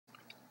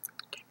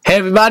Hey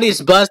everybody, it's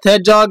Blast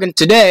Hedgehog, and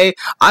today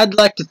I'd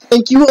like to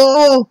thank you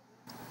all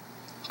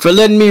for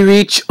letting me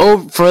reach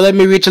 11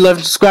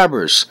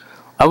 subscribers.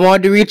 I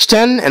wanted to reach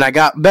 10, and I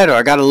got better.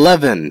 I got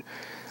 11.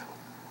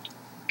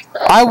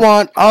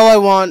 All I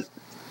want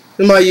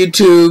in my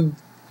YouTube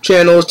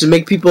channel is to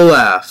make people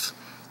laugh.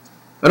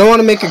 I don't want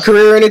to make a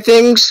career or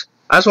anything.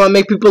 I just want to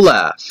make people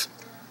laugh.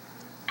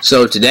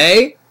 So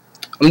today,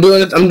 I'm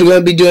going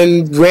to be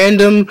doing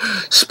random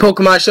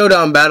Pokemon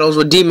Showdown battles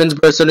with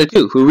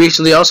DemonsBirth72, who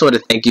recently also had a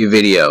thank you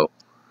video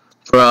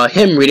for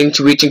him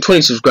reaching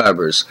 20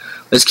 subscribers.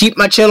 Let's keep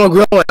my channel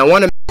growing. I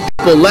want to make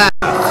people laugh.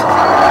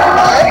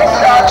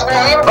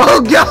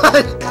 Oh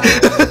God!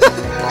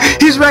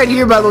 He's right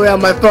here, by the way, on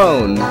my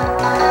phone.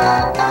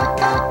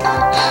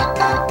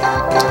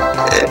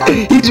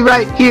 He's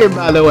right here,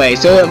 by the way,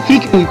 so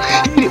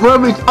where are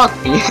we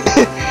talking?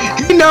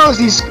 He knows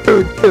he's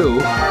screwed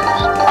too.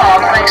 Oh,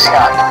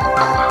 Glaceon.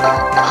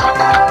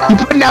 You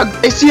putting out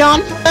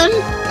Glaceon, friend?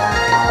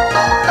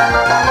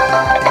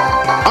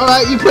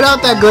 Alright, you put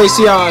out that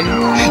Glaceon.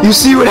 You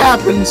see what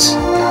happens.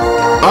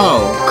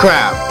 Oh,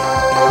 crap.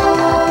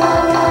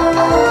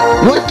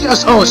 What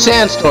just... Oh,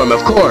 Sandstorm,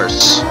 of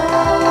course.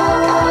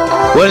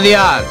 What are the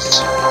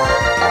odds?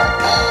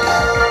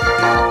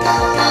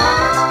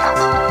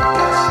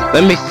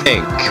 Let me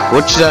think.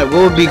 What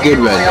would be good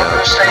right now?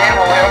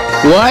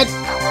 What?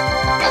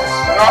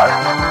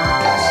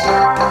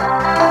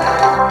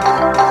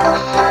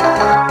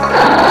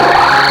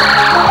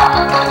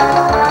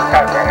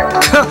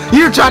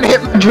 You're trying to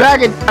hit my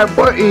dragon type,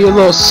 weren't you, you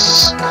little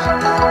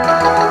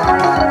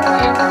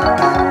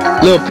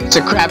piece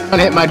of crap trying to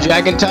hit my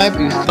dragon type,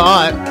 you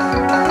thought.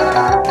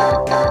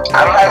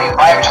 I don't have any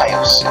fire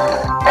types.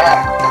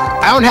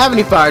 Yeah. I don't have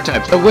any fire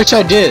types, I wish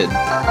I did.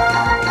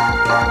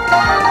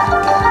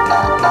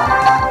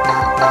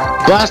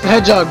 Blast the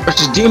Hedgehog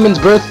versus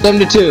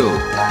DemonsBirth72.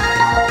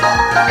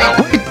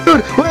 Wait,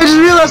 dude, I just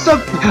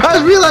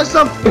realized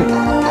something!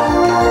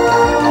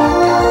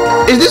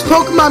 Is this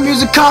Pokemon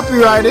music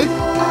copyrighted?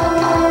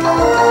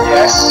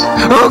 Yes.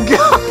 Oh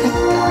God!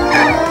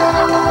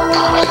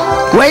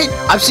 Wait,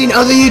 I've seen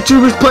other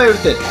YouTubers play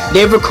with it.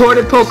 They've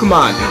recorded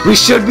Pokemon. We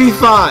should be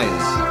fine.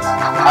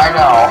 I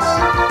know.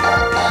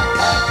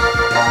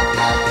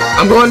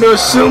 I'm going to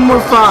assume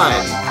we're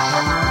fine.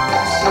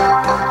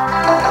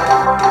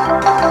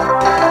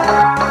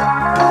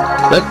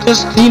 Let's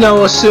just,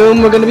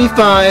 assume we're gonna be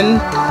fine.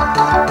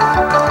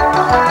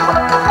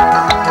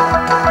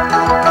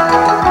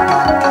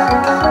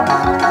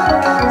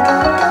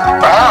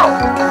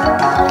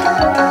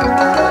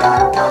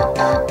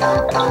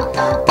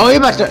 Oh, you're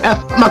about to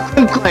F my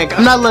Clank.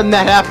 I'm not letting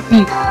that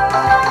happen.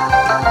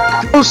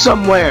 Go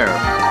somewhere.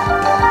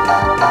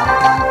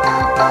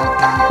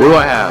 What do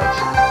I have?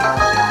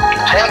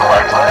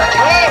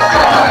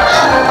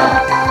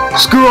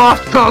 Screw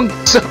off,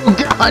 Trunks. Oh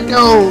God,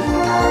 no.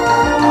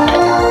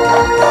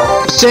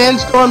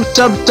 Sandstorm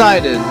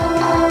subsided.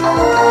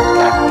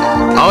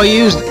 I'll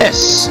use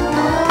this.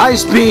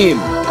 Ice Beam.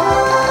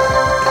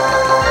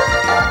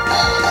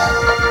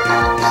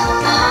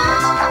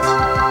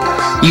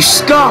 You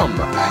scum!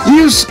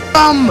 You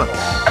scum!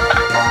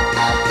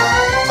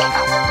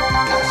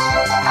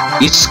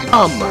 You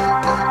scum!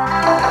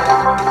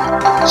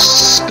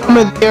 Scum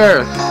of the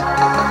earth.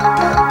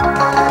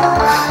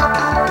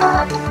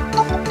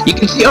 You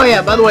can see. Oh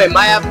yeah. By the way,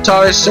 my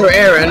avatar is Sir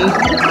Aaron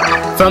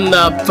from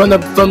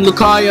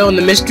Lucario and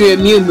the Mystery of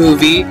Mew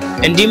movie,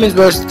 and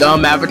DemonsBirth's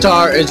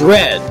avatar is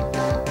Red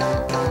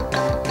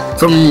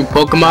from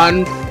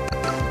Pokemon.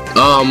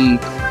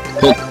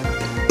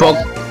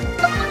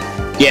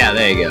 Yeah,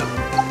 there you go.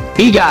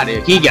 He got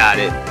it. He got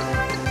it.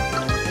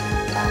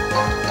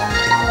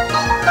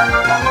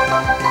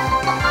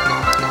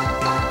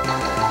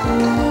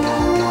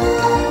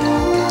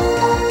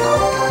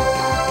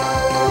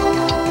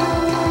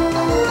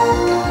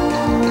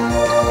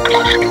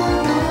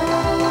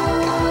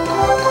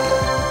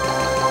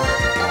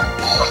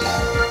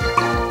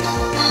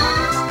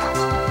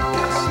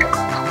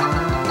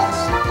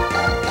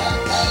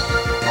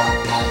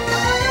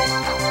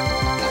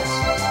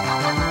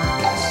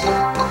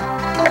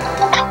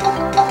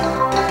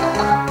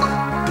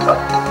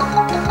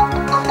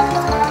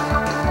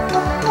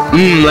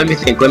 Let me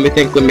think. What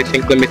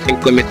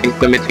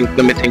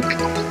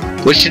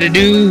should I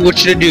do?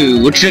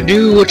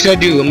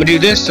 I'm gonna do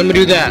this, I'm gonna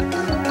do that.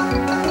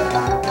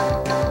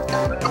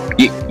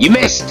 You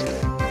missed!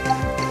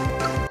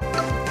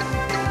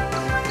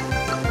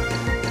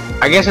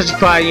 I guess I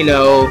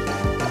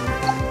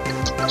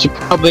should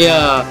probably,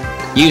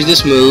 use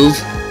this move.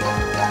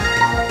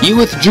 You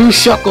withdrew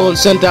Shuckle and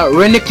sent out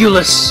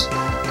Reniculus.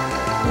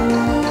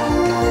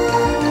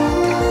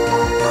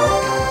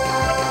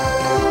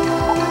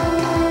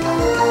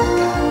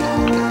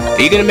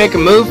 Are you gonna make a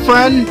move,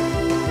 friend?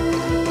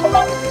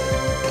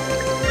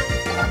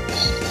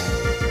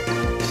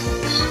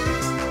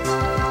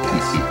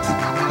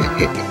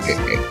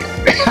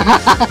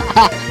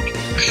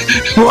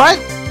 What?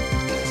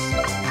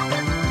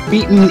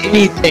 Beaten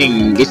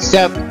anything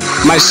except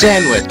my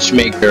sandwich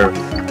maker.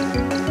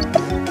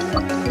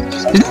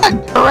 Is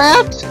that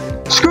Durant?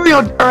 Screw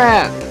your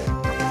Durant.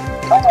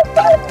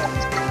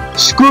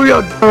 Screw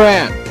your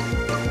Durant.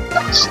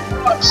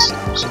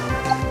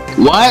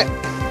 What?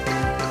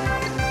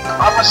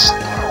 I'm a steal.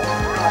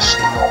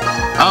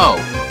 Oh.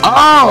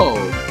 Oh!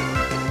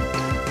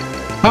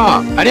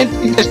 Huh. I didn't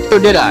think this through,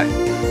 did I?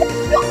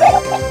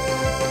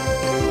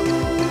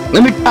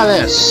 Let me try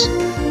this.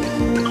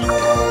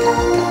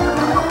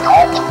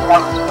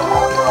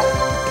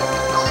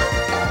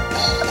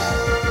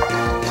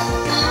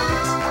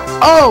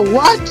 Oh,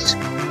 what?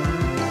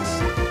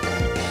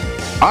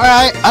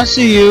 Alright, I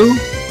see you.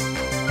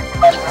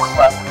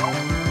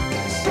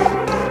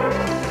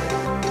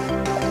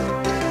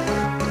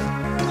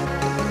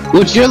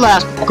 What's your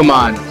last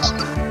Pokemon?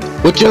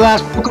 What's your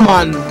last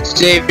Pokemon,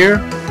 Xavier?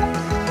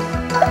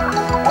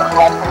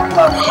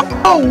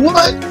 Oh,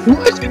 what?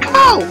 What?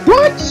 How?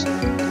 What?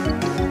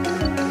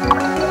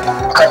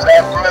 Because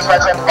that was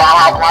like a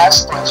Baja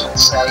Blast things would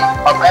say,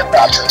 a red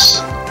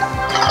mattress.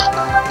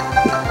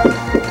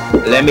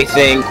 Let me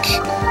think.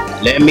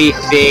 Let me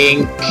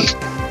think.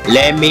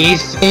 Let me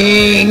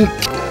think.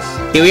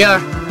 Here we are.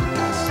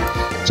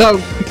 So,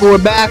 we're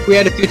back. We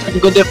had a few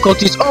technical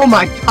difficulties. Oh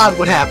my god,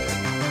 what happened?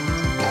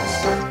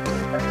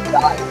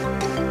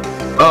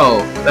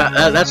 Oh,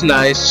 that's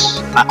nice.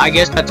 I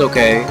guess that's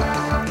okay.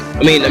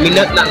 I mean,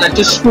 not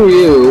just screw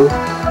you.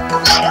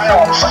 What's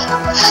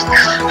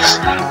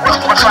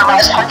my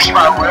last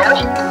Pokemon,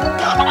 Will?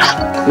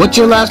 What's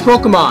your last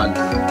Pokemon?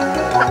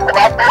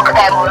 Last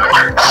Pokemon, Will.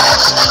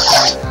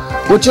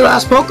 What's your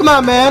last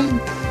Pokemon, man?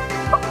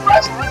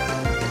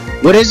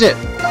 What is it?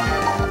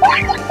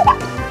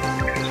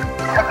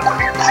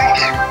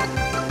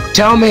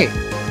 Tell me.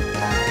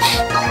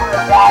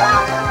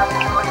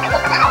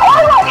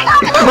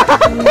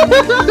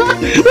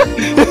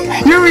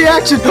 Your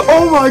reaction,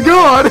 oh my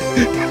god!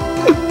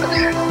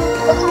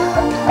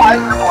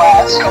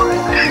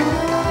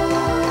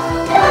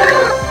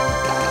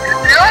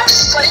 You're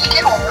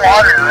sinking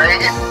water,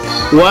 right?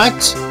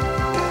 What?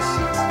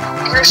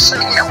 You're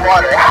sinking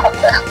water. How the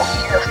hell do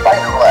you get a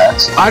fire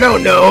blast? I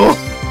don't know.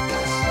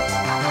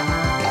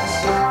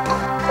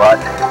 What?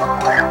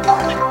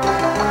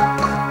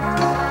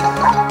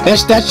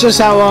 That's just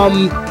how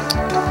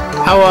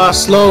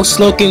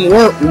Slowking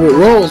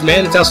rolls,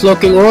 man. That's how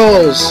Slowking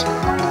rolls.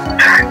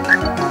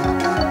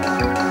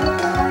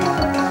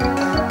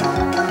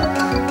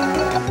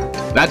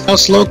 That's how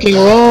Slowking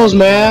rolls,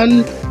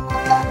 man.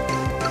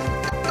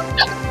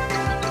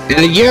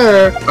 And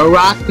you're a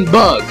rotten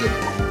bug,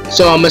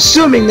 so I'm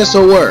assuming this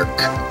will work.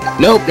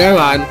 Nope, never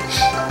mind.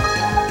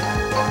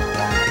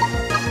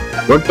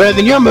 Worked better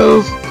than your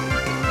move.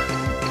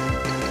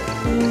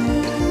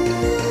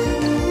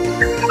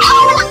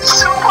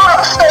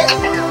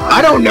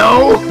 I don't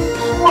know.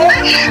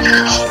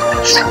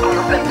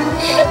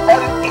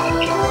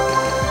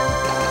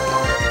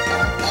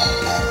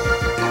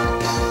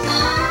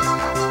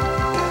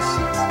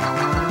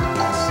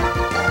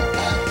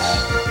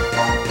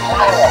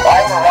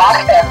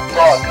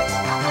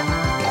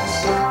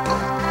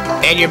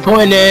 And your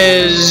point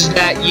is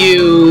that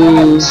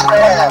you...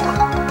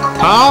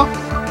 Huh?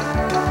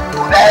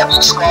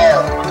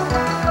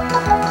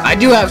 I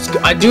do have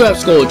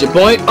Skull. Your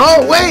point?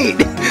 Oh wait!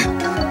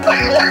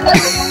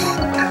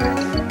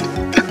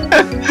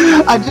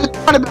 I just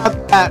thought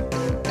about that.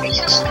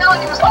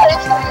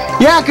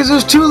 Yeah, because it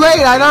was too late.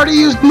 I'd already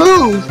used the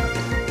move.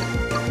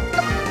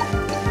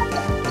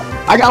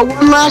 I got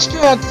one last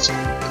chance.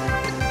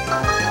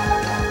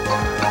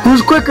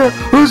 Who's quicker?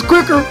 Who's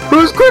quicker?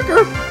 Who's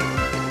quicker?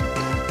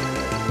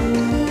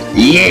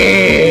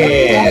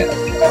 Yeah!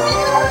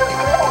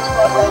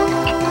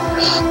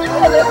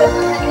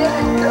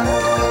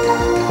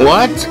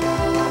 What?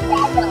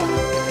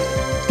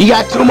 You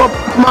got two more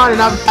Pokemon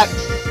and I've got...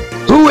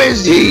 Who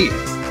is he?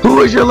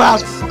 Who is your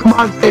last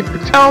Pokemon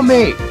favorite? Tell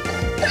me!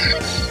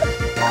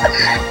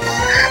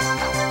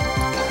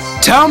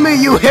 Tell me,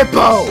 you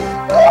hippo!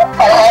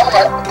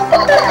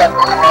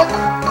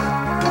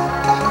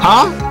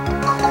 Huh?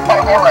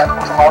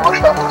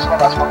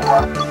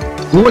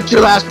 What's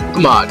your last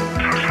Pokemon?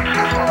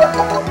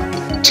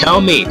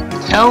 Tell me!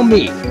 Tell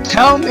me!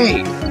 Tell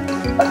me!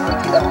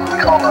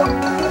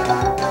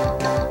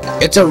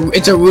 It's a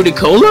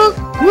Rudicola?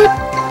 What?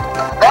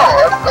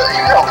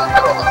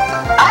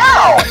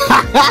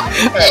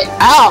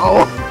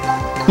 Ow!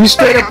 You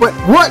straight up went,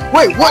 what?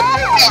 Wait, what?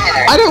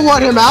 I didn't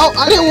want him out.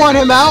 I didn't want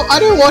him out. I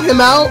didn't want him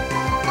out.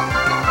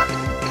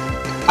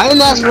 I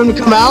didn't ask for him to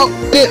come out.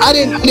 I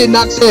did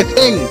not say a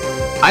thing.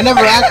 I never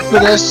asked for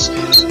this.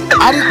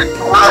 I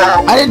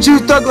didn't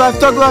choose Thug Life.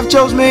 Thug Life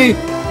chose me.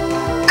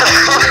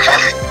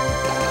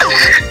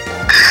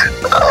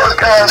 Oh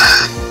god.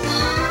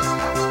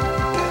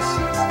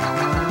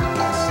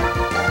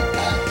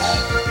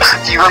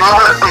 Do you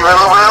remember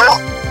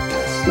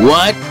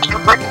What?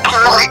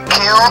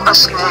 Kill the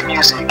scary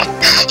music.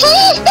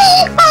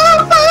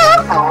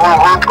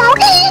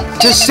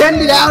 Just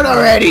send it out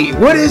already.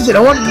 What is it? I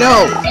want to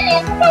know.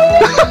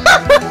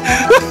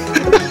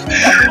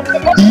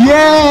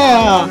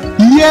 Yeah!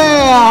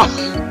 Yeah!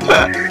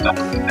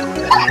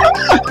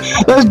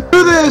 Let's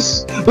do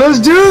this! Let's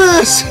do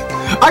this!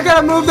 I got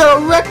a move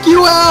that'll wreck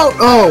you out!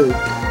 Oh!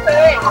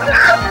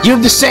 You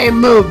have the same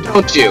move,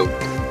 don't you?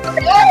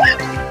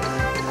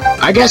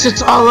 I guess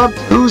it's all up to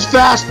who's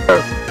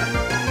faster.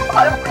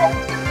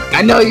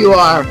 I know you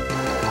are.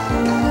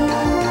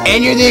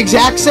 And you're the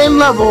exact same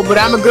level, but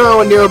I'm a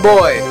girl and you're a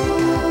boy.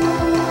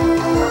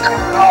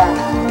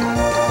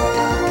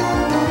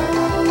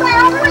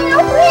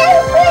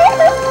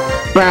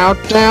 Bow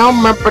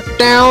down,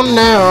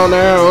 now.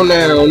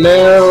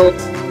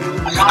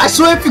 I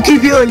swear if you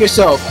keep healing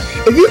yourself,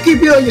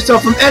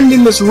 I'm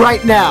ending this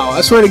right now.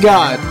 I swear to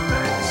God.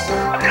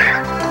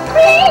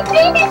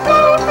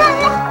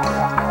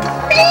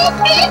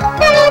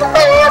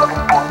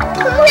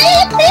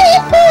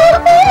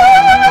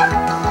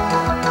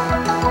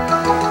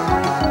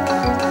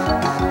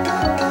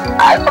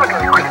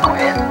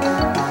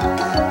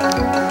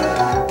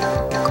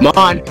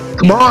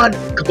 Come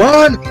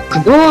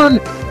on.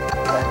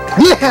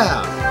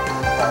 Yeah!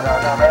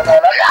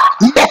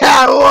 Yeah,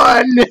 I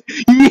won!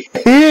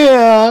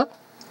 Yeah!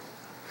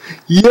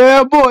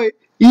 Yeah, boy!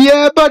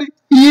 Yeah, buddy!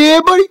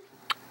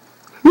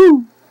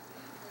 Woo!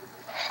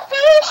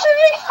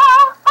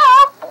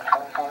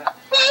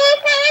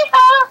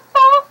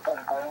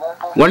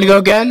 Wanna go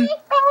again?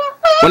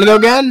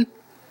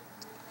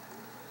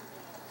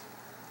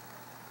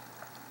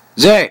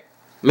 Zay!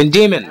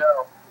 Demon!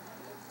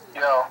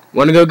 Yo.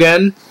 Wanna go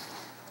again?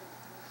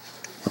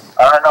 I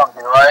don't know,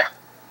 do I?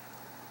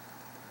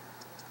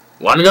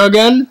 Wanna go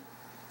again?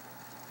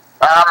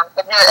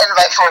 Give me an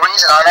invite for a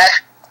reason, aren't I?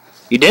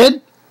 You did? Are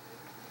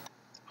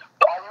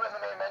you in the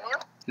main menu?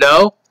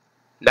 No.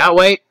 Now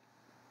wait.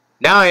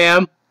 Now I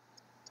am.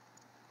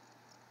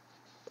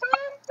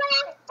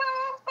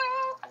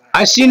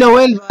 I see no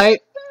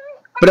invite,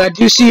 but I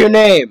do see your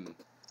name.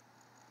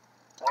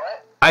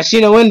 What? I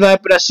see no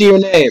invite, but I see your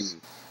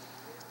name.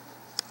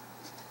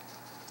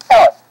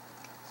 Oh.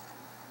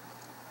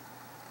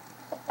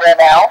 Where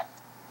now?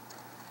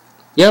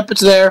 Yep,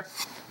 it's there.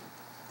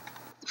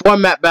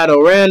 Format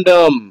battle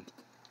random.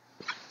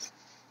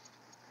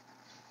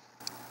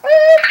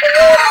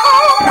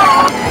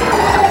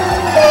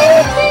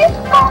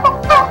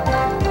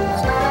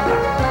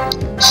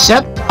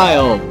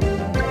 Septile.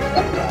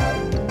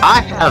 I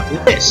have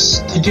this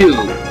to do.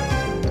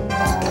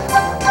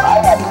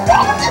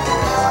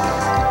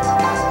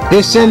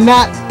 This and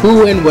that,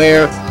 who and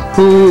where,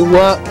 who,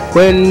 what,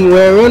 when,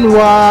 where, and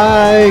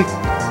why.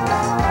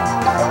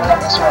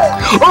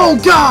 Oh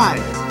God!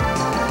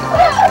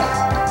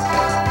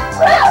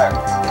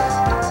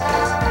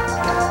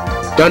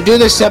 Don't do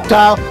this,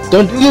 Septile.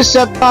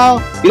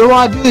 You don't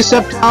want to do this,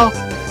 Septile.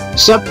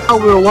 Septile,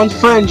 we were once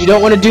friends. You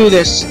don't want to do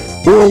this.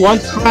 We were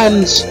once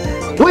friends.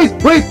 Wait,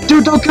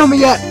 dude, don't kill me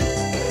yet.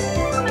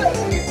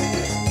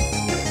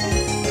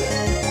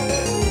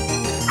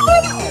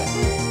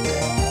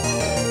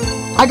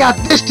 I got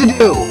this to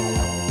do.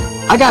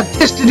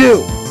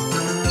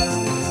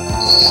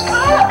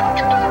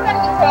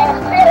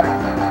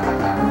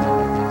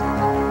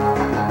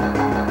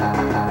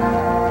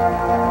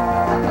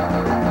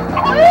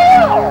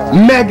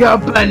 Mega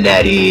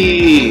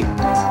Benetti!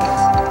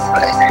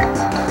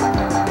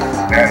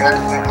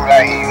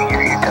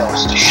 You're a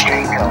ghost, a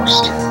straight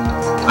ghost.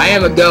 I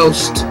am a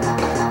ghost.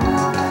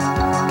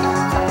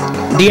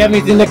 Do you have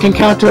anything that can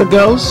counter a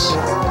ghost?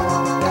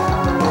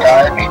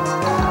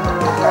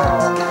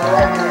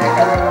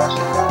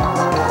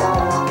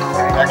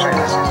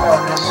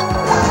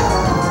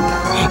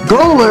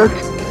 Golurk,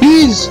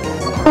 he's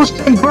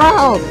posting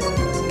brown.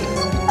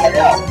 I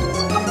know.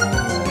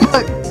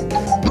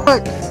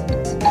 But.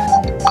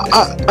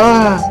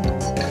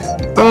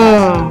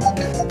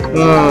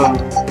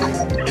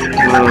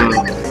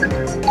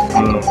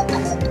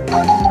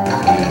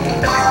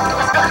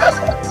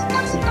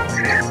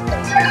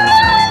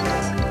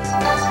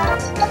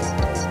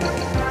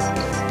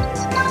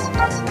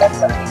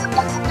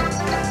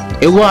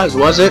 It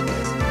was it?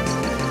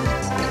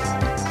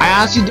 I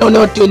honestly don't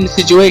know what to do in this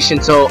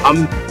situation, so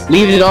I'm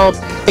leaving it all up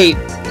to fate.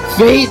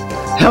 Fate,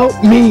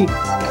 help me!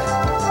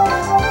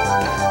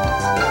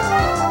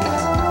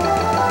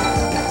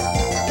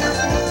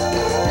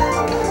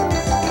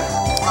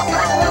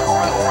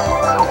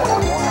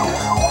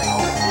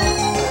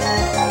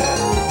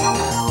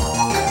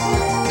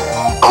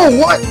 Oh,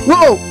 what?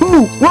 Whoa!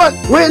 Who? What?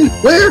 When?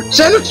 Where?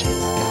 Sandwich?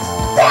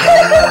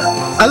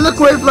 I look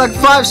away for like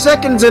 5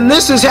 seconds and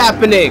this is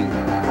happening!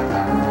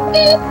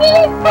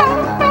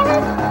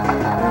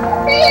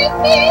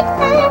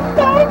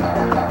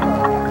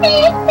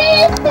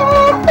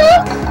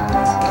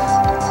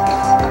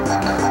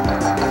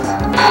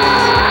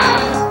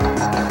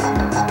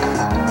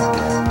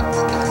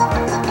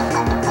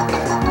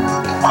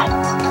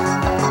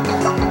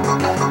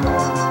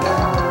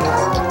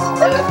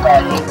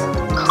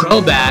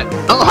 Crobat.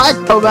 Oh, hi,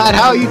 Crobat.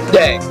 How are you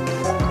today?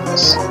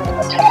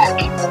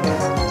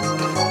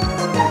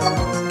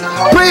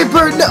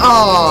 Paper.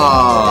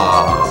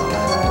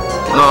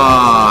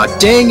 Aww,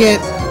 dang it.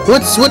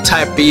 What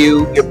type are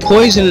you? You're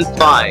poison and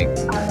flying.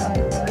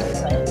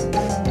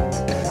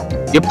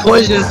 You're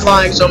poison and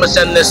flying, so I'm gonna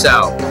send this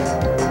out.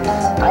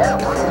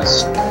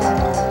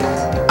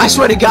 I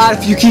swear to God,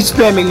 if you keep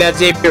spamming that,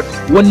 Xavier,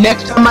 when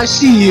next time I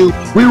see you,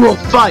 we will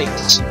fight.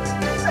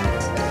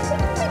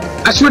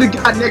 I swear to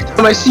God, next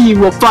time I see you,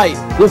 we'll fight.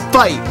 We'll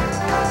fight.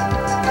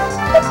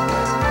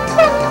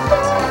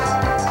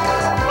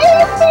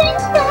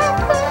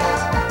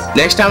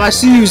 Next time I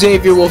see you,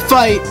 Xavier, we'll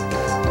fight.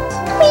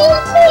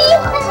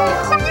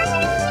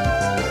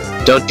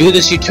 Don't do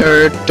this, you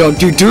turd.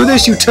 Don't you do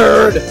this, you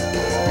turd.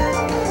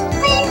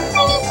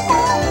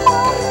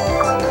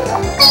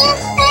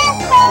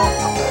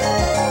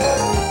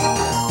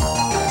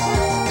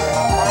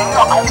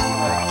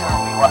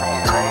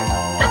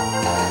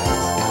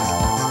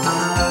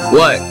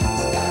 What?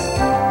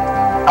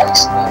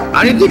 Ice beam.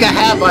 I didn't think I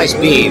have ice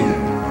beam.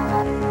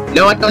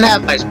 No, I don't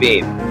have ice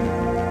beam.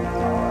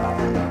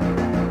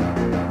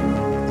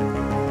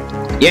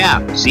 Yeah,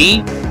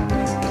 see?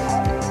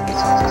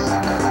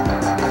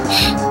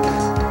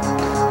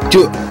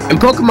 Dude, in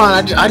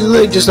Pokemon, I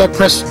literally just like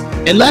press.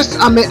 Unless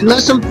I'm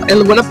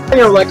when I'm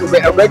playing like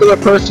a regular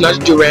person, I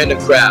just do random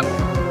crap.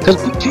 Cause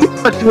people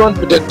are too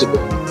unpredictable.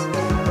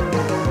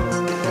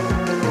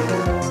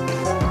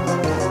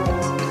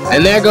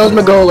 And there goes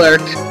my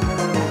Golurk.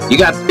 You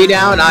got 3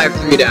 down, I have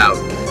 3 down.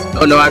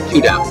 Oh no, I have 2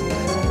 down.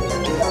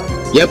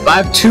 Yep, I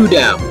have 2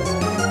 down.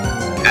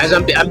 As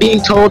I'm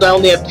being told, I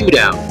only have 2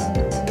 down.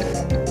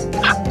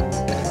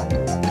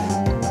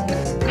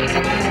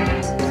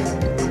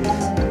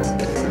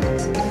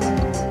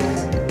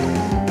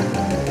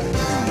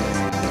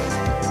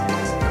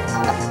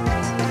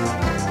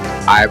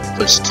 I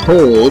was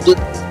told.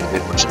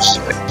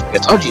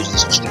 Yes, I'll use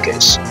this just in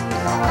case.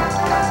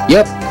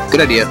 Yep,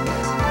 good idea.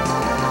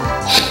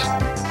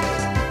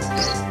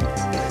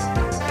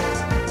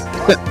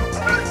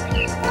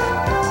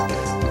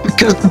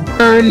 Because the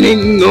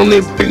burning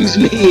only brings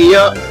me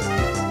up.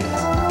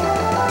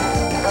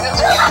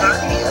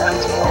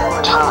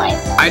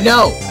 I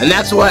know, and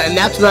that's what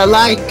I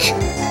like.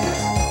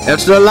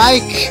 That's what I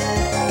like.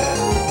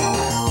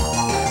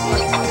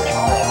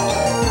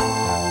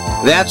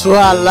 That's what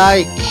I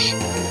like.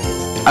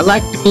 I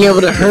like being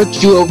able to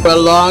hurt you over a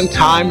long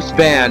time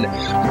span,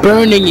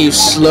 burning you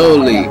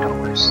slowly.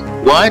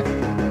 What?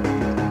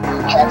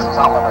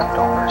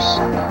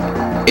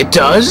 It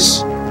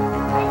does?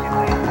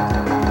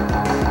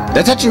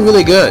 That's actually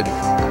really good.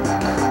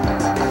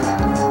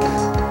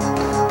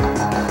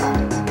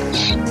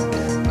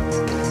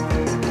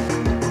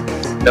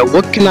 Now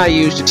what can I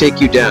use to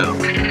take you down?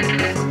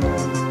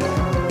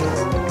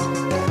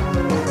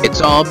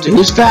 It's all up to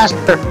who's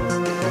faster.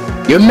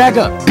 You're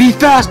Mega, be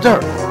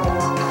faster!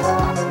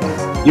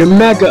 You're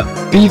Mega,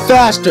 be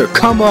faster,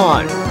 come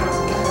on!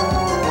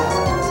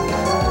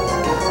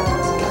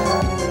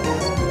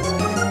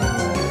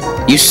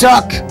 You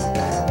suck!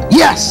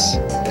 Yes!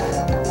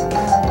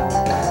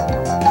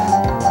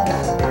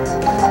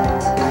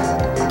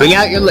 Bring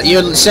out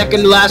your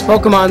second to last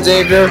Pokemon,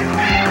 Xavier.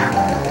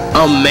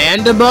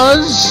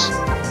 Amandabuzz?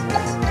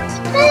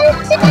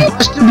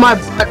 Busted my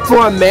butt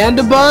for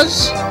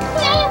Amandabuzz?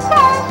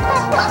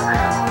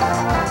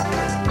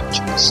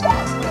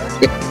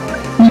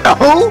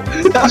 No,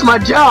 that's my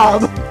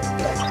job.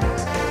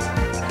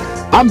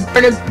 I'm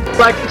burning people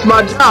like it's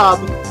my job.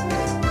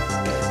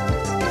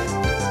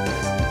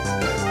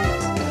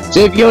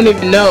 See, if you don't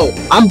even know,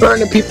 I'm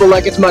burning people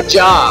like it's my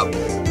job.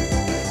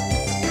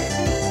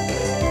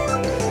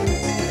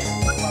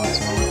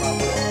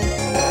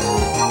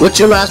 What's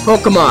your last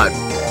Pokemon?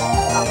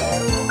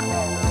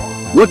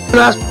 What's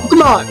your last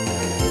Pokemon?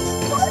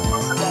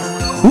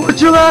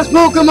 What's your last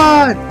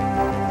Pokemon?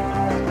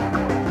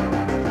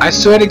 I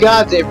swear to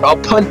God, Xavier, I'll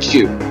punch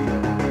you.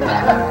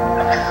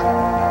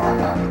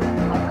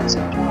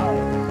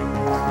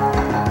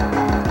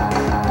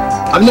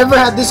 I've never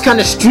had this kind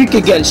of streak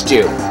against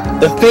you.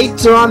 The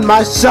fates are on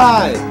my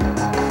side.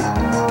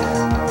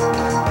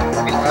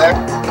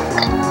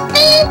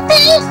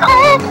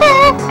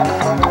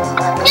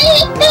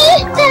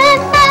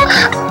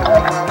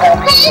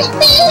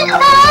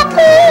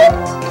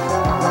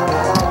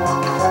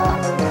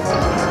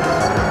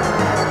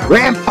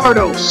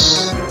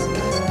 Rampardos.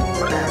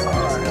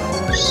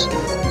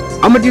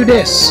 I'm gonna do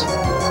this.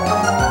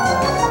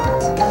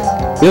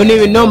 You don't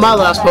even know my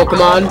last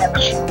Pokemon.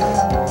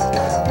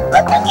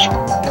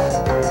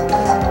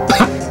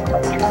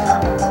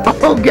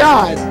 Oh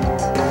God!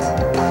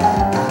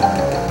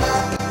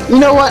 You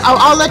know what?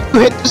 I'll let you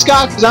hit this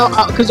guy because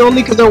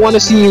I want to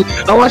see you.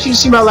 I want you to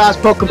see my last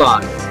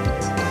Pokemon.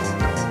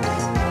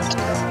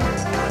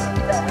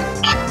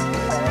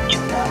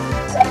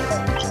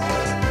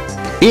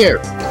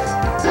 Here.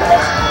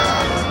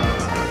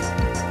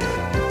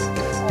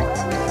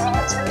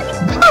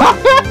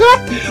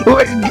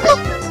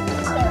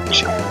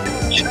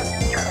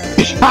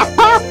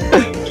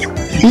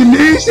 You knew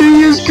you should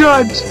use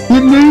Crunch. You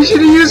knew you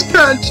should use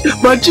Crunch,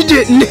 but you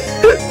didn't. You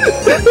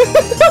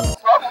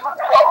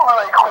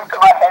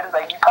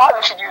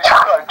probably should use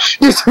Crunch.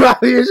 You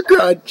probably use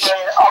Crunch. Yeah,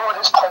 I'm gonna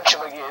just punch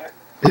him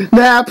again.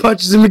 Nah,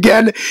 punches him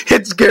again.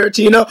 Hits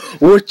Giratina.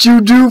 What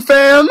you do,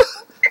 fam?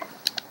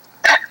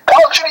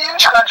 fuck should have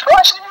used Crunch?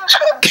 Why should have used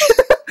Crunch?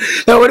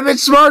 That would have been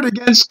smart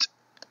against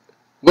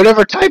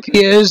whatever type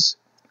he is.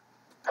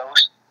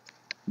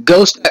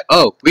 Ghost.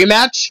 Oh,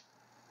 rematch?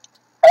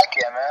 Heck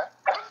yeah, man.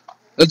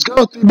 Let's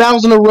go. 3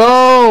 battles in a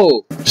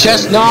row.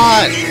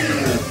 Chestnut.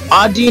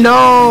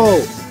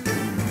 Adino.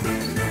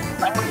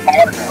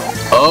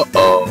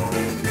 Uh-oh.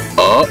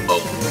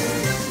 Uh-oh.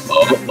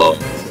 Uh-oh.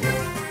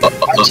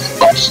 Uh-oh.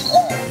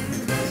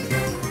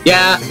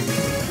 Yeah.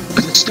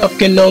 This stuff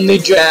can only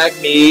drag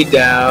me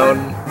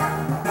down.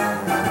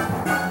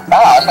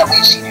 Ah, I've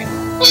never seen it.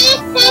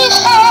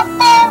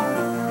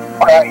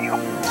 What are you?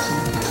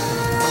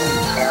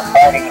 You're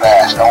fighting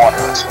grass. No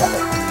wonder it's funny.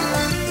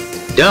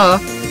 Duh.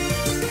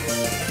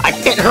 I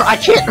can't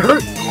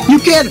hurt. You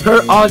can't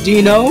hurt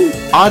Adino.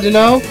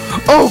 Adino.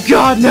 Oh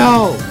God,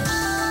 no.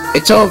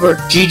 It's over.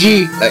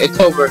 GG. It's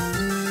over.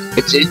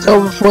 It's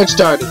over before it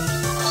started.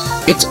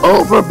 It's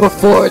over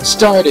before it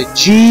started.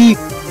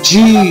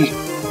 GG.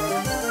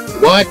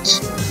 What?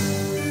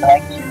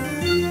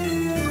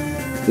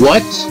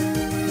 What?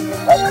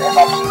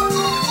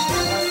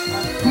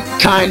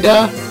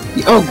 Kinda.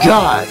 Oh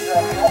God.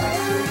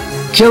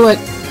 Kill it.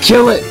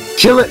 Kill it.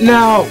 Kill it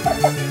now.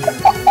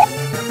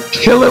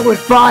 Kill it with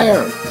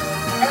fire.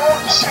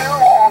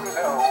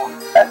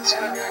 That's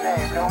in your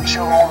name. No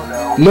chill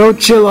Aldino. No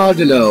chill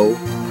Aldino.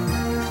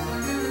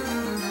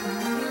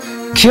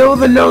 Kill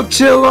the no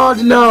chill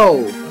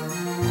Aldino.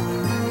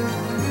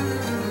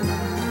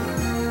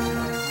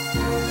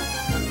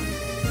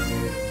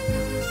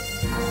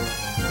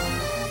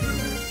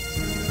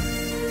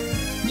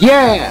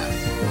 Yeah.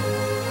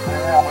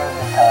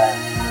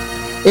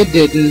 It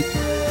didn't.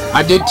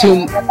 I did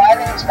too.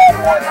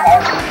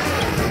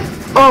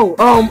 Oh,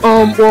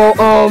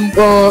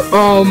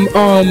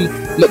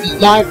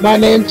 my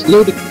name's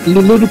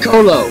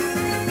Ludicolo.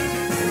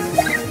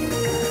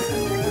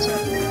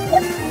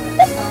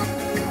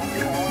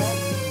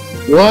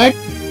 What?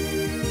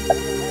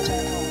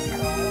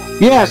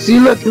 Yeah, see,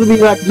 look, it'll be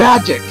like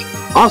magic.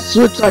 I'll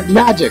switch like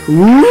magic.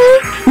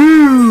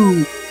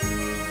 Woo-hoo!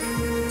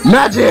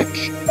 Magic!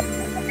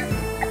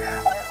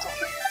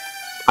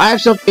 I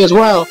have something as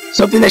well.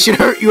 Something that should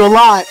hurt you a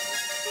lot.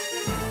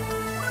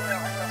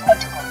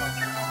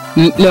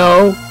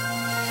 No.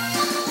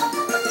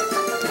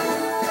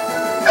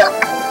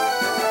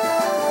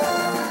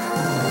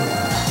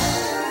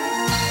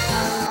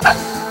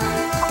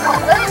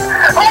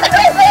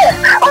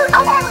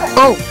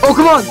 Oh,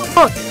 come on!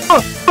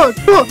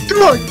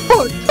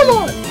 Come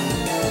on!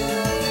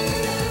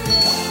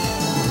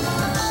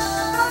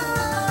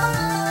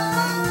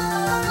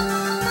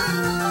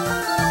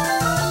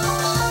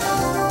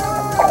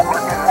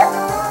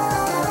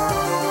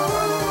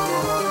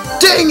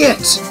 Dang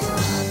it!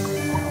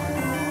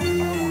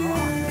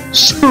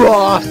 Screw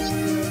off!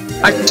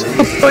 I can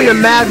still kill your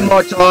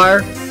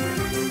Magmatar!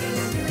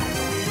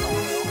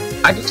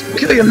 I can still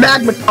kill your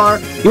Magmatar!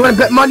 You wanna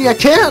bet money I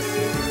can't?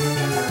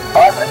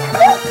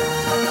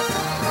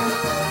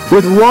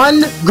 With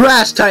one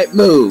grass type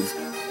move.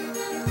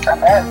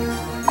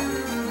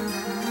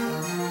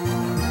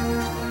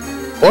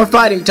 Or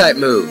fighting type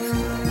move.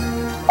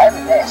 I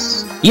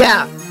missed.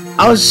 Yeah,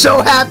 I was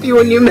so happy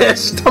when you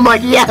missed. I'm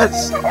like,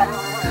 yes.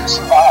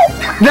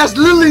 That's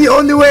literally the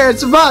only way I'd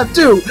survive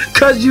too,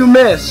 cause you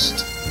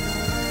missed.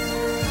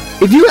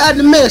 If you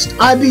hadn't missed,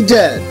 I'd be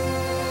dead.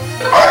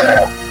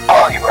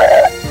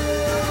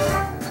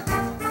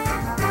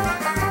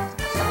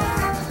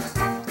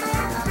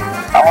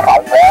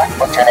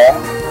 What's your name?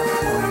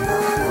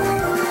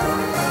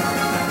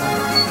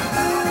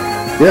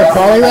 You're a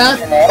Polyrath?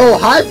 Oh,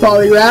 hi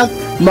Polyrath.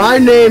 My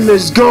name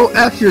is Go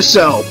F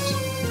Yourself.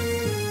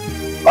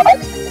 What?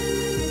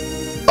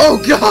 Oh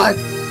God.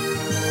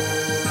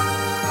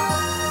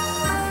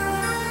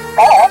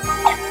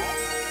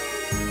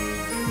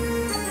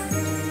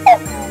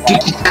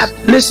 Did you have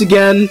to miss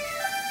again?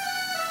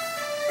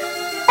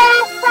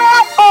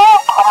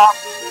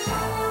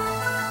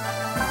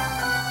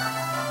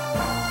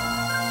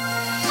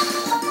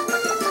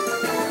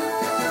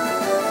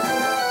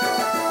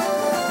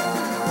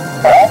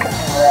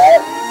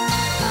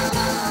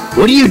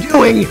 What are you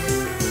doing?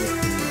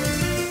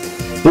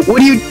 What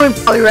are you doing,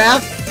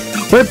 Polyrath?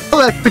 Wait,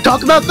 Polyrath, can we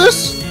talk about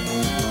this?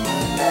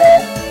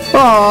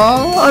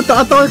 Aww, I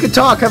thought we could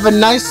talk, have a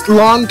nice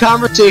long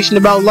conversation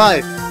about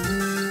life.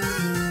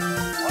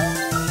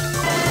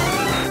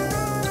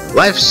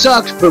 Life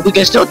sucks, but we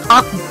can still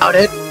talk about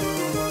it.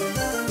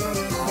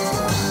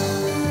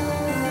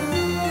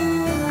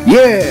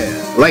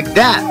 Yeah, like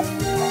that.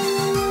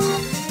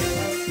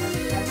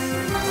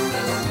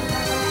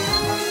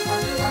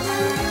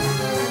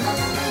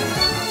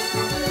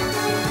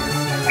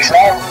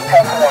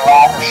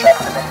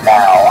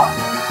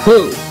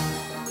 Who? These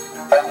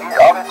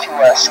other two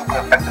are super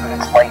effective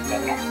against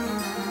lightning.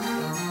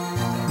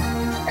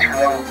 It's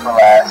really for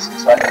last,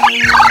 so I can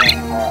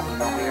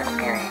the weird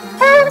theory.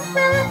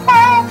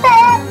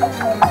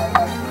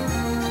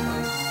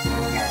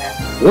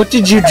 What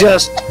did you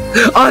just...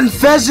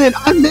 Unpheasant!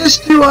 I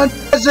missed you,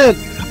 Unpheasant!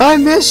 I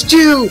missed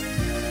you!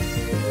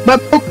 my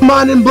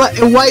Pokemon in black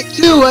and white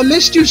too. I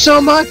missed you so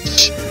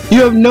much.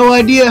 You have no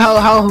idea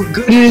how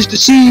good it is to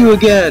see you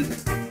again.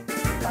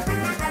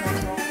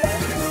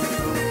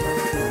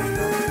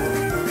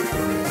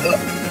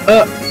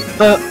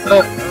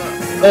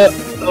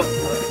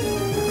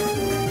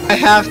 I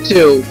have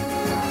to.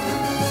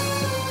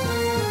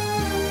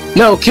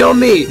 No, kill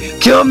me.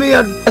 Kill me,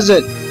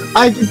 Unpleasant.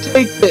 I can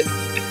take it.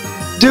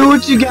 Do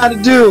what you gotta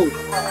do.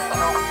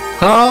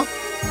 Huh?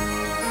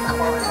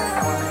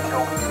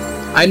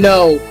 I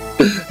know.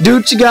 Do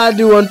what you gotta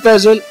do,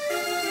 Unpleasant.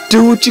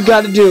 Do what you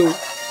gotta do.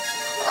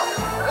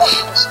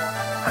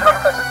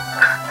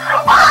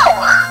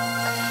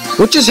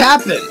 What just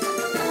happened?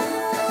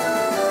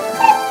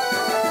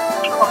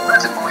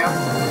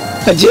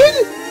 I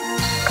did?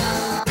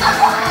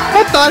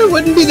 I thought it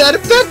wouldn't be that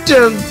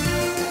effective.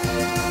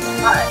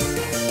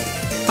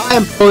 Hi,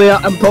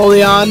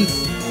 Empoleon.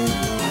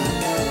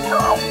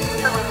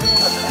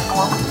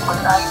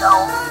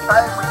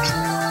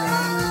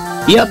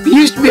 Yep, he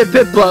used to be a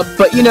Piplup,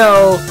 but you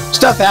know,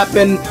 stuff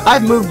happened.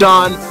 I've moved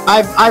on.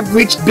 I've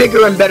reached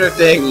bigger and better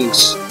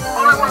things.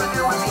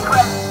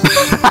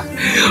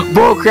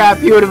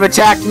 Bullcrap, you would have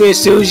attacked me as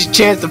soon as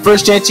the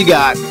first chance you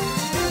got.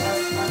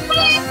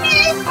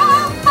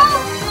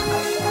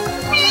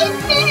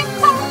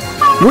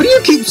 What do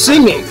you keep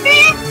singing?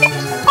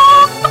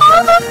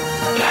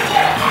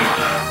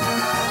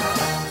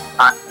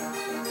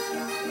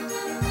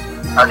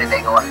 How did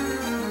they go?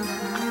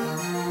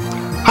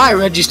 Hi,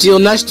 Reggie Steele.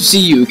 Nice to see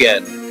you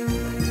again.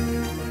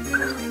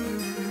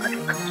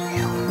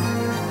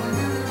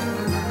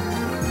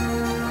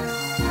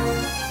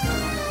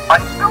 Are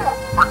you still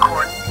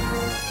recording?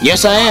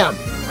 Yes, I am.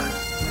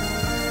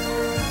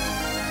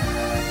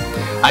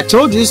 I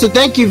told you this is a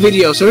thank you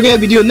video, so we're gonna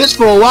be doing this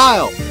for a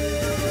while.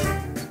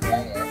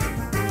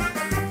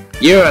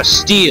 You're a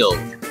Steel.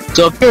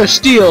 So if you're a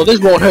Steel, this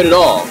won't hurt at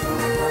all.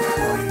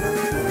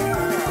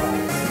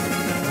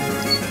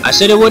 I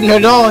said it wouldn't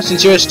hurt at all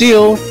since you're a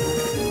Steel.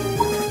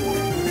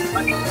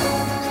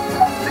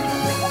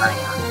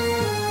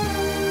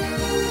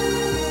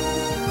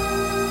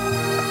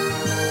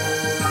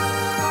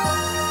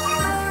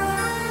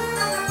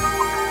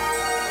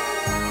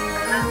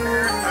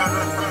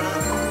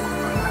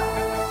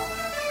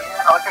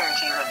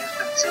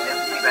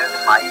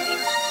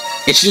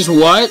 It's just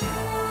what?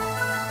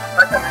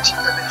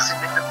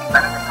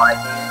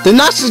 They're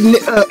not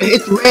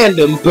it's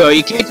random, bro.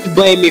 You can't just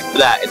blame me for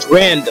that. It's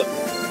random.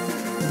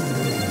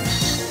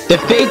 The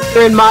fates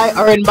are in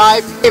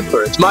my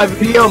favor. It's my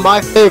video,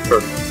 my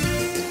favor.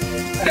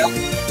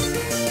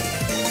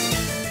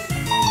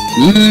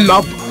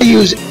 I'll probably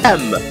use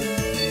M.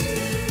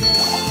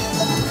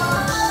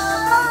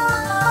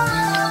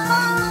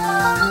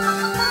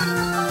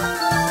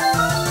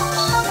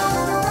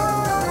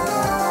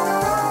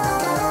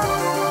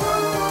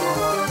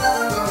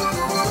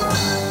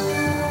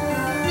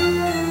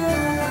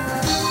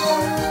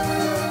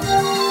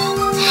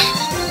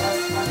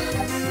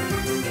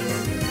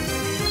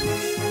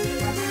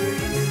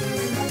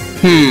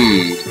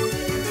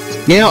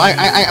 You know,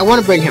 I want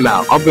to bring him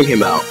out. I'll bring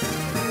him out.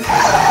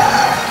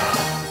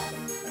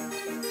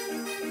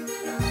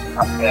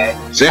 Okay.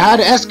 Say hi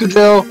to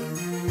Escadrille.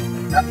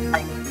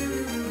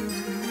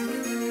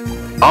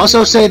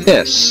 Also say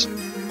this.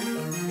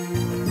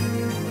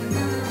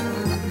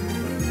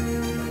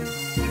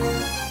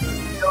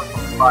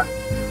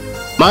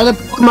 My other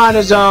Pokemon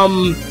is,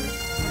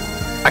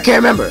 I can't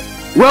remember.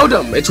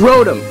 Rotom. It's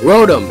Rotom.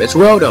 Rotom. It's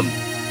Rotom.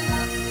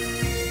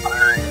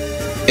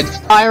 It's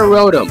Fire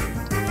Rotom.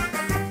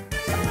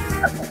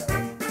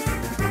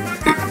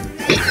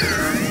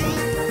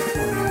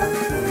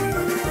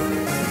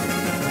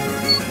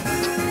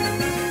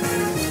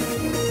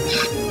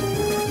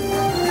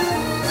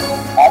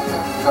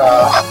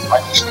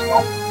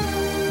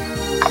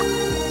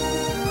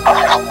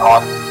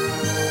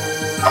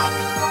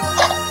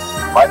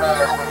 My name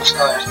is Reggie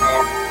Steele's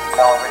name.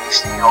 No, Reggie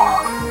Steele.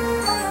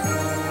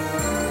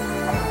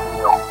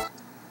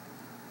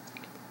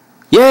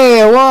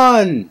 Yay, I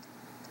won!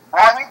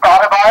 When we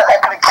thought about it, I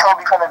could have killed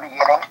me from the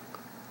beginning.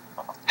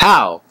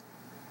 How?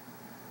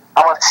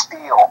 I'm a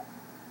Steel.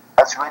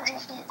 That's Reggie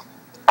Heat.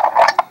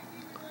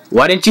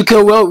 Why didn't you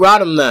kill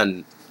Rotom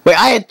then? Wait,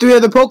 I had 3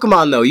 other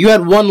Pokemon though. You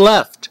had 1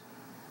 left.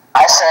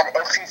 I said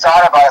if you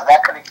thought about it,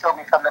 that could have killed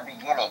me from the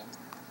beginning.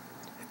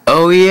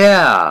 Oh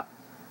yeah.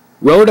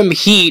 Rotom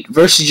Heat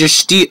versus your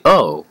Steel.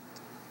 Oh.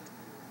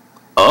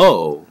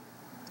 Oh.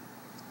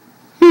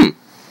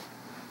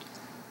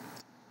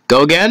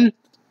 Go again?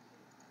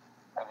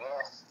 I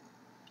guess.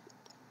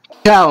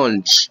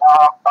 Challenge.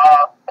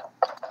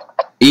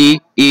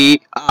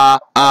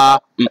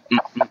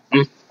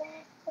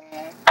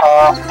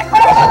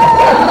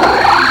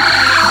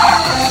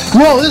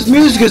 Whoa, this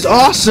music is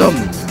awesome!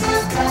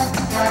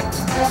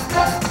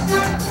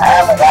 I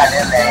haven't gotten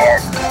in there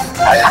yet.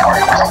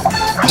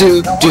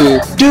 Do do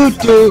do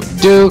do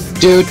do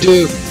do do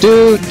do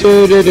do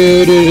do do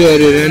do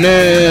do na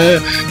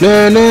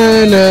na na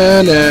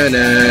na na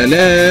na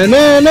na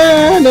na na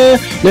na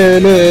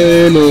na na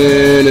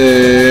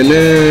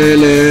na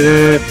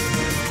na.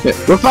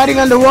 We're fighting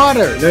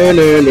underwater. No,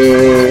 no,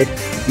 no.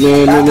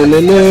 No, no, no, no,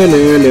 no,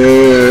 no,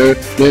 no.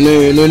 No,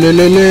 no, no, no,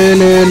 no,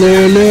 no,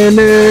 no,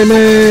 no,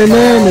 no,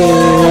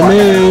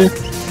 no,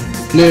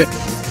 no.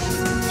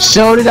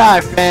 So did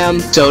I, fam.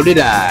 So did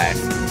I.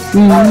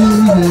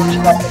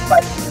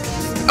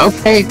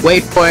 Okay,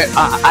 wait for it.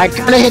 I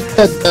kind of hit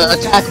the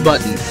attack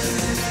button.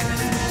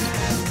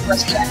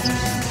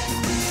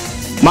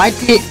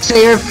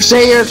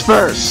 Say yours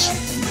first.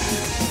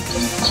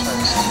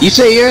 You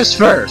say yours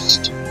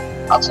first.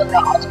 I'll tell you now,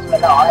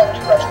 I have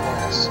 2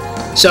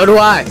 legendaries. So do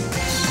I. Okay,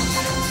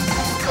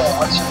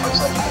 what's your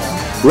first legendary?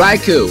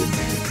 Raikou.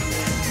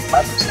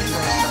 My first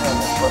legendary is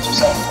Jirachi. What's your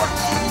second one?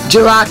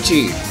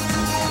 Jirachi.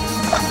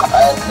 I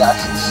have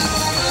Deoxys.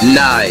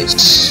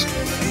 Nice.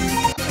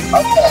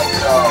 Okay,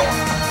 so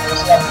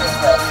here's the thing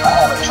that I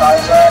have a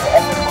Charizard,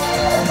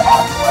 Epiclean, and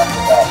Apple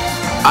after that.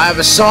 I have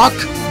a Sock,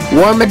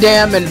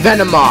 Wormadam, and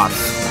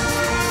Venomoth.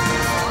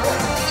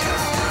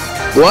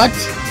 What?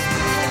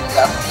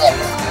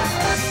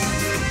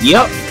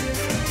 Yep.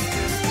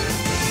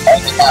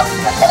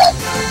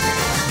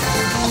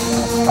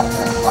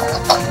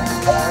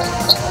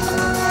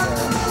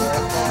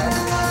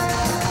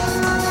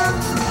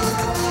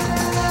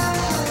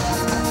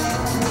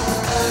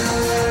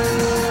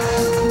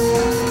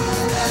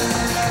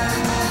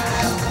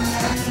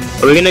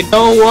 Are we gonna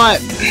go what?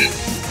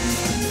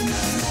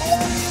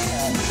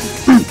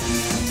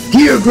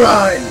 Gear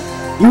grind!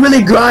 You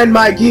really grind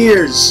my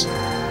gears!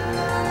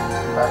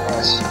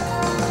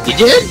 You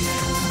did?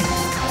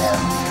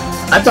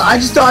 I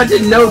just thought I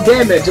did no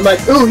damage. I'm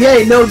like, ooh,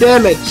 yay, no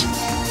damage.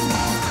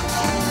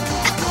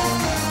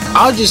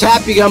 I was just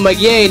happy. I'm like,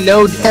 yay,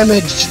 no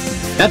damage.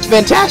 That's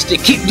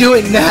fantastic. Keep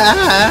doing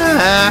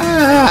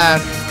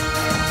that.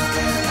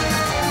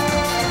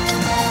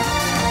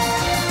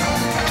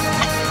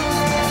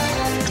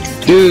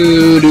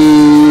 Do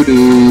do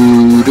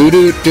do do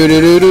do do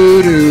do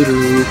do do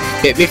do.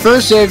 Hit me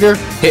first, Savior.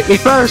 Hit me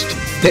first.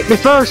 Hit me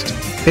first.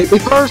 Hit me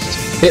first.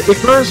 Hit me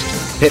first.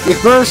 Hit me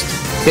first.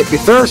 Hit me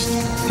first.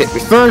 Hit me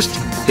first.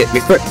 Hit me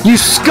first. You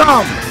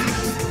scum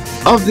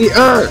of the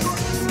earth.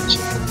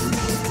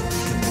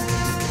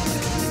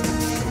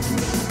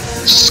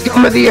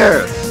 Scum of the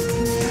earth.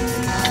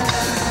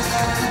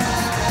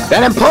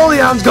 That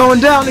Empoleon's going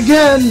down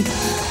again.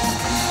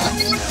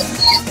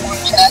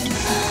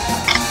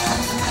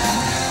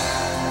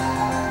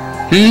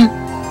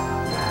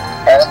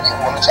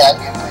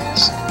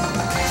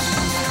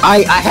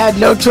 I had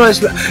no choice,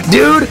 but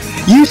dude,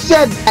 you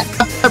said that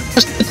after I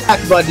pressed the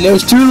attack button. It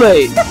was too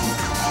late.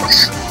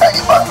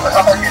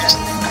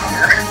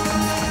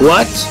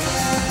 What?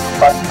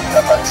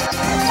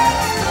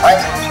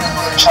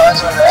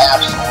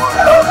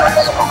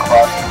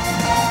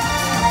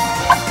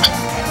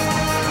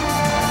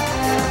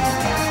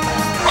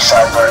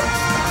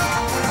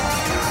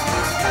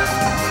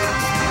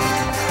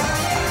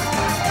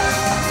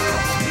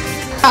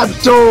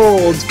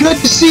 Absols! Good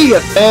to see you,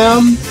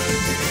 fam!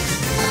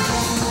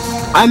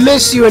 I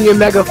miss you in your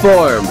mega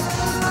form.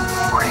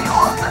 What do you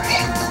want from me?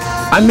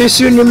 I miss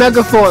you in your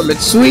mega form.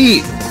 It's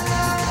sweet. I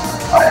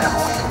have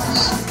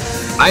wings.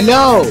 I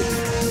know.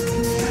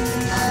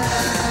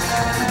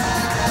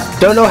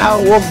 Don't know how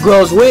a wolf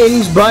grows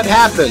wings, but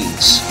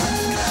happens.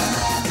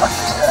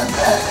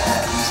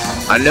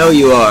 I know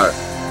you are.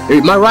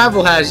 My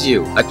rival has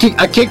you. I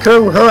kick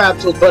her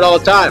Absol's butt all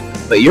the time.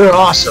 But you're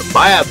awesome.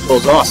 My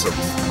Absol's awesome.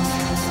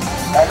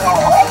 I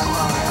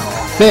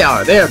know. They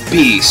are. They're a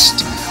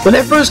beast. When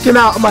they first came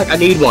out, I'm like, I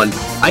need one.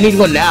 I need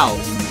one now.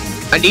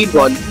 I need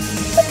one.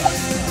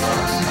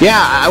 Yeah,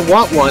 I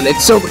want one.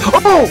 It's so...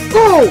 Oh!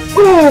 Oh!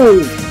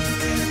 Oh!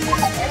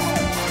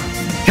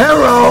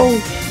 Hero!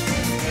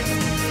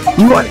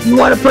 You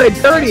want to play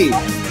dirty?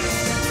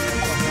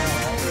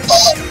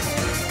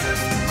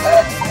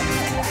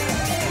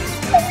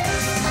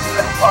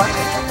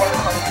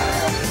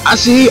 I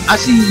see.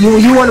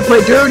 You want to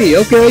play dirty.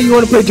 Okay, you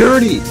want to play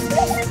dirty.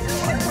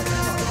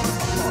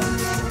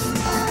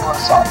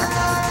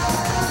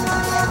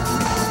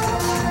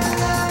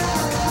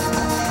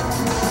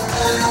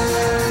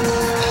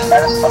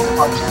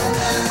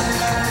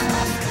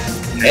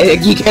 Hey,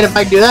 you can't if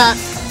I do that.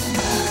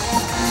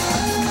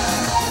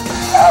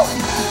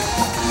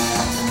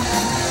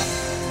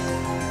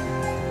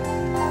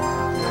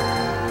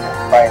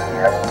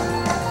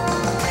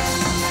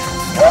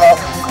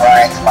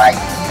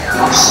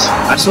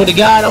 I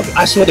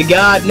swear to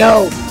God,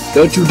 no!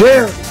 Don't you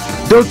dare!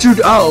 Don't you?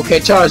 Oh, okay,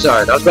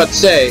 Charizard. I was about to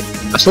say.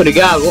 I swear to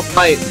God, we'll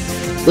fight.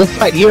 We'll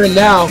fight here and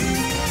now.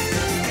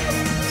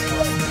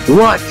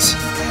 What?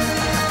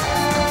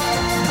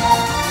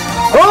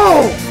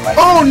 Oh!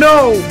 Oh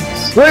no!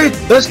 Wait,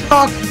 let's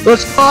talk!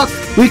 Let's talk!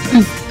 We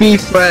can be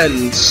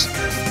friends.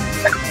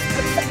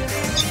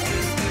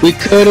 We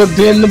could have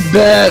been the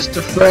best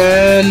of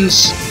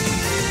friends.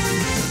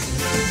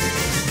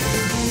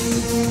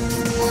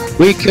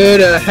 We could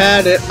have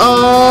had it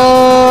all.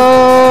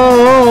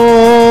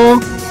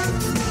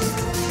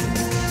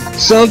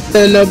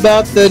 Something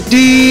about the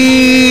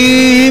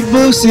deep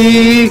blue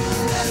sea.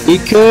 We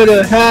could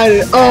have had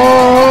it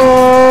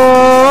all.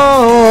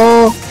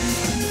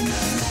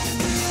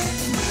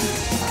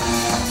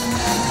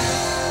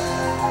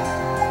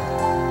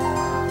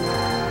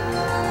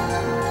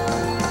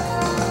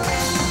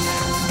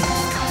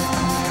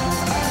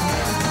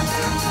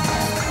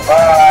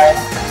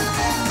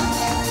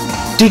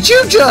 Did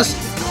you just...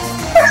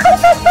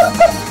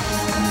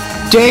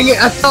 Dang it,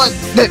 I thought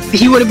that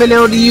he would have been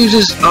able to use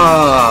his...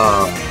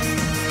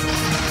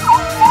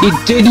 He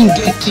didn't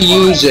get to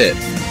use it.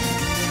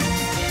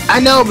 I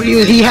know, but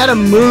he had a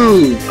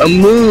move.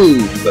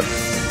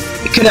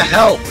 It could have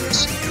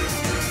helped.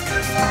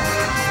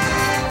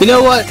 You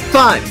know what?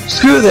 Fine.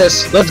 Screw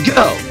this. Let's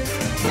go.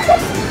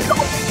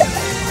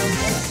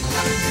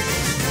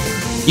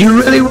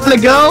 You really want to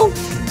go?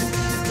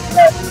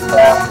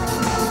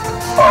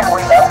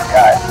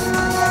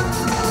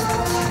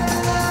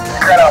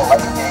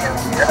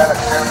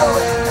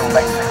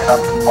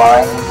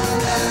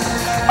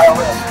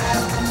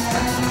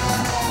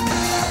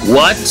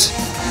 What?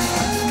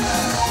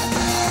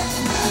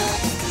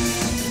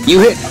 You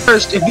hit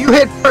first. If you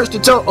hit first,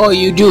 it's oh,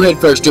 you do hit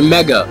first. You're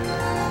mega.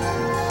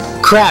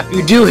 Crap,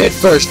 you do hit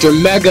first. You're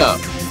mega.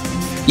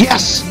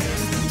 Yes.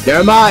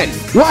 Never mind.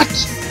 What?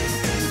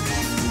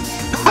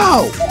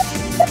 How?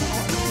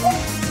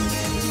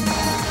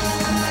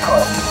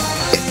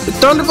 The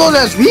Thunderbolt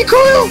has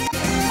recoil?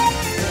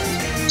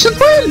 Since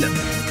when?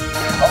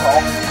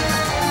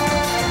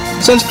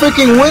 Since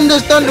freaking when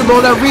does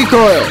Thunderbolt have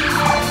recoil?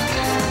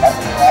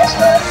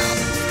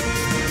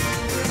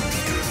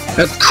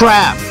 That's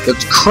crap.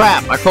 That's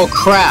crap. I call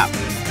crap.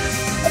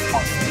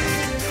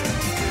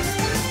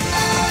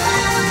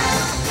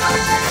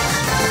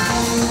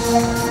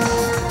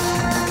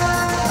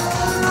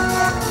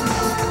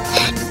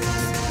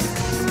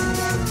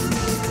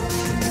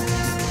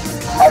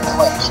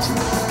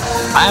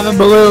 I have a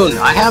balloon.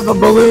 I have a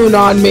balloon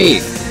on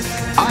me.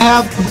 I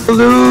have a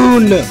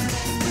balloon.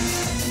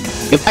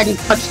 If I can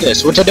touch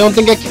this, which I don't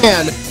think I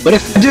can, but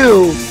if I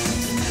do,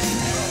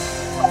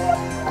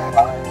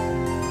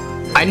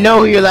 I know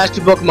who your last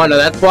two Pokemon are.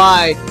 That's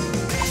why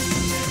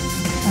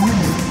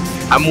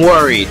I'm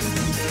worried.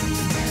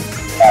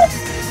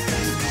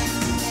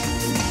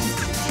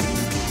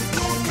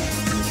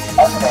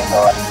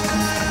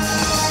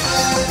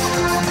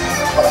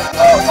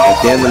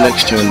 At the end of the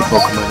next turn, the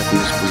Pokemon at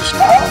these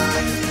positions.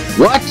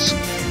 What?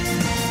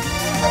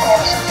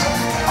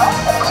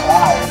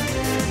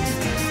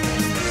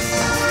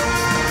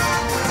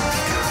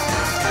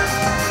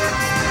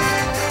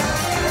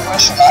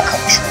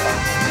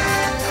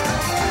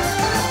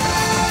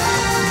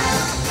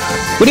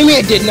 What do you mean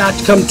it did not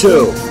come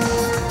true?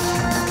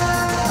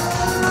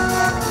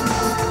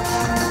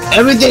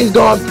 Everything's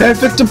going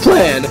perfect to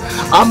plan.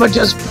 I'ma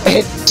just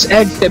hit this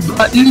exit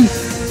button.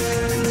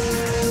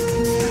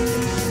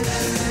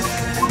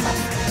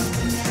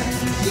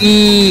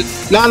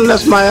 Not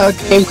unless my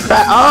game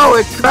crashed. Oh,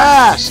 it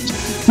crashed!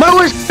 My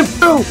wish came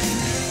true!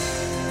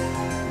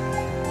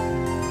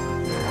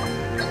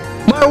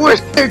 My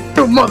wish came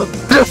true,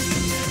 motherfucker!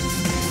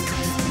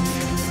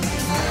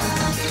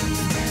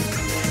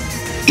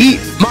 Eat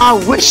my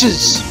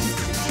wishes!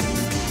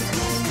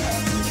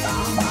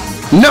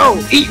 No!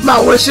 Eat my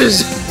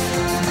wishes!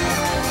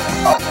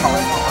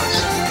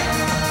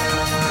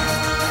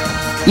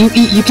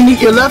 You can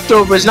eat your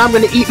leftovers, and I'm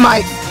gonna eat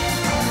my...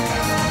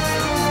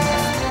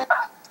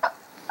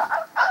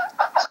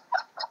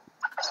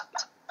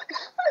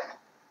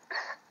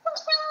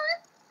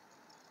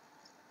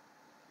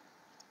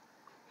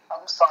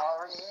 I'm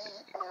sorry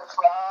if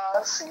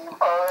I seem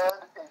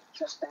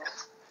uninterested.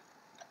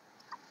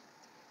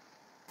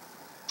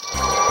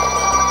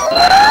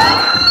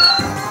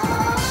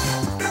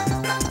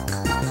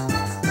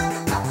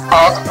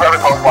 Oh, it's a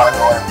protocol spot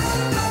going.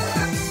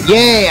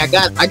 Yay! I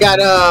got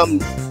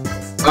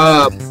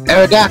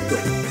Aerodactyl.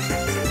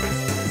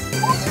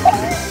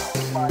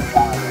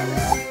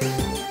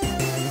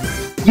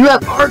 You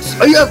have Arts?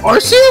 Oh, you have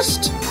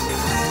Arceus?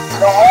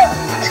 No.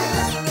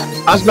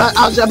 I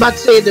was about to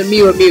say the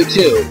Mew or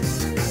Mewtwo.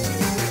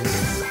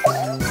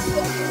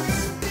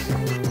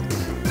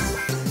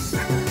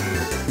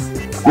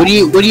 What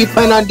do you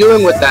plan on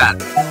doing with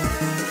that?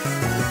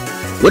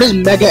 What does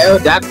Mega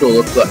Aerodactyl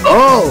look like?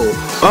 Oh!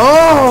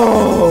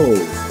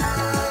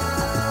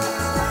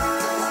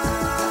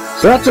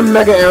 So that's what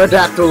Mega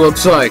Aerodactyl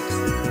looks like.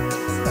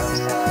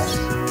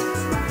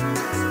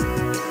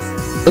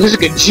 Looks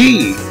like a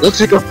G. Looks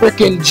like a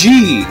frickin'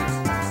 G.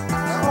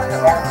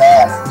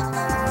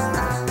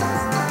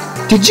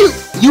 Did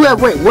you have,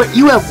 wait, what,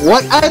 you have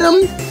what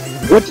item?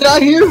 What did I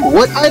hear?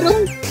 What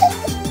item?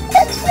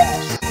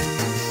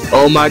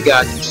 Oh my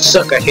god, you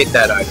suck, I hate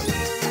that item.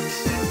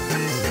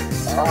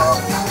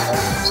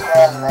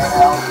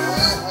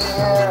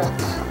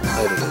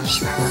 Item is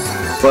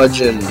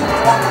fudging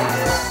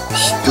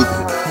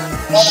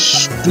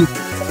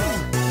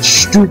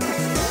stupid.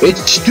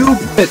 It's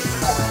stupid.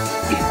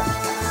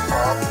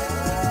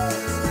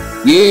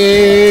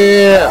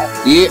 Yeah,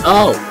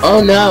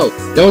 oh no,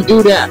 don't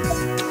do that.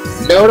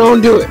 No,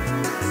 don't do it.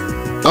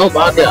 Oh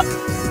my god.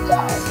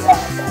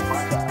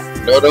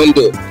 No, don't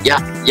do it. Yeah.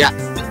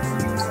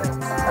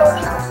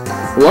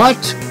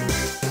 What?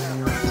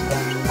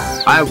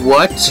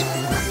 What?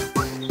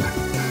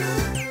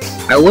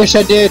 I wish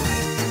I did.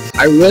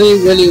 I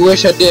really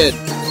wish I did.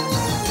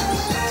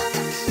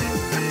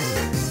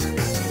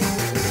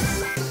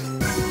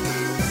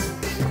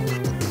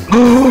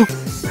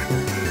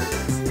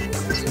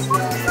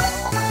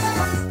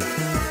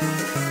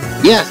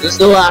 Yes, this is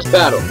the last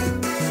battle.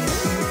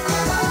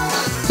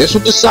 This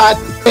will decide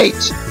the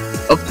fate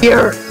of the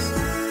Earth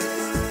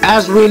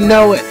as we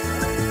know it.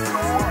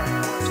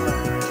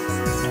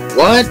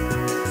 What?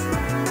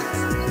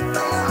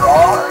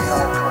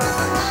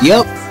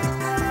 Yep.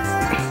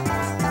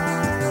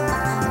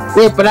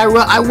 Wait, but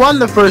I won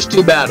the first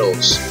two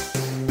battles.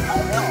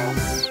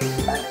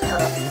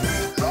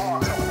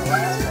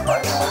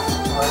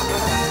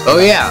 Oh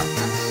yeah.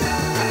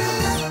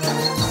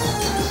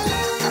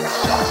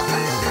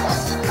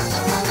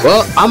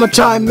 Well, I'm gonna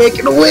try and make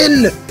it a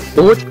win.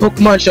 But which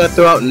Pokemon should I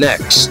throw out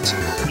next?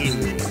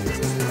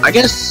 I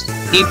guess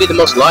he'd be the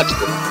most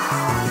logical.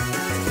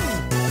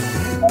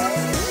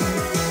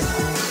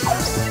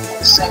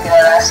 Second,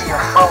 I see your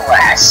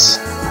Frolas.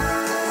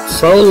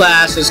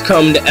 Frolas has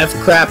come to F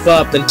crap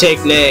up and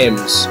take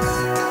names.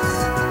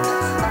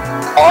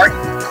 Art?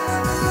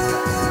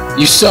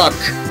 You suck.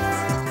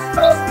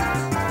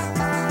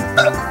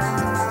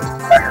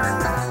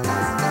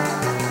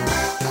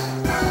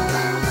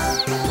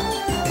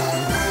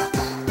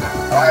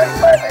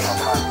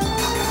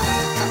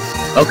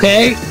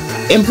 Okay,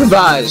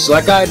 improvise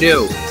like I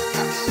do.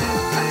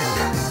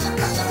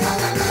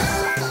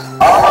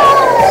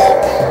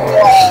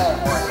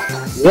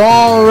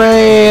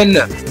 Walrein!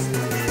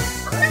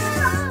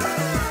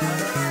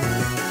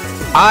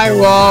 Hi,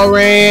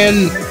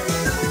 Walrein!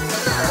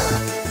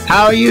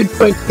 How are you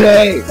doing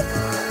today?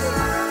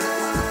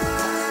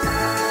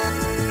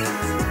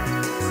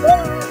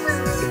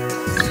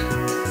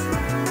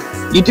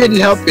 You didn't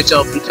help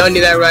yourself, I'm telling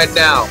you that right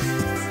now.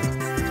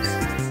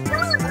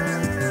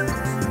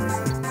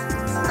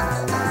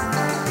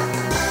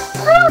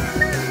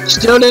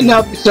 Still didn't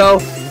help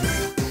yourself.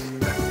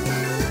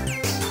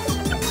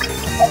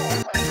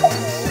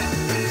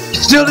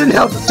 Still didn't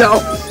help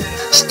yourself.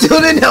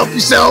 Still didn't help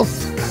yourself.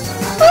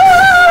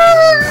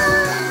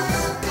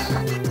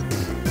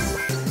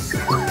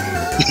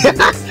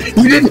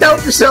 You didn't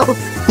help yourself.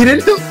 You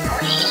didn't help.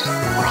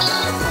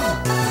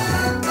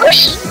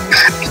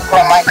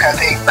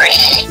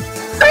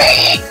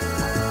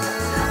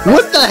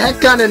 What the heck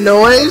kind of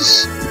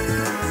noise?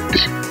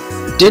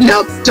 Didn't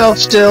help yourself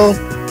still.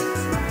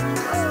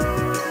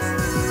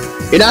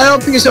 You're not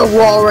helping yourself,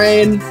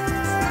 Walrein.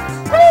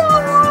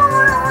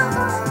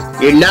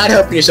 You're not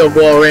helping yourself,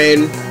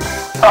 Walrein.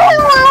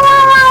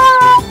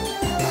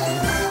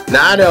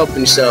 Not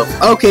helping yourself.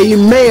 Okay, you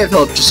may have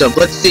helped yourself.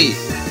 Let's see.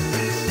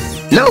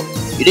 Nope.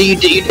 You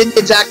did the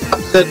exact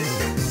opposite.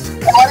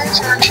 Why is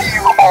your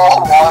team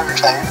all water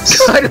types?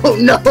 I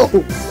don't know.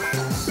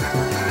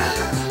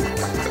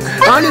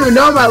 I don't even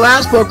know what my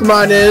last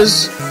Pokemon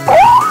is.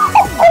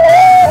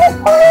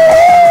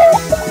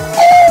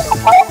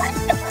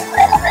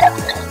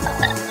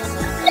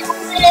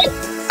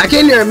 I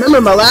can't even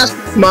remember my last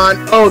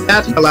Pokemon. Oh,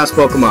 that's my last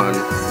Pokemon.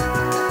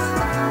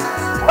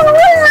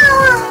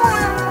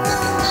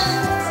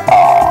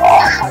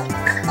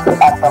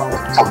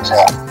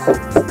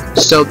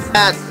 So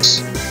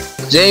that's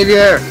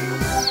Xavier.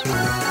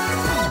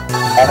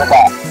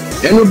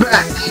 And we're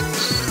back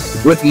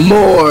with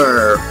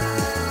more.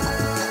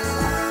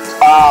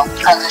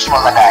 Transition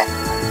on the guy.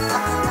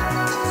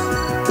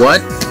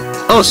 What?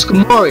 Oh,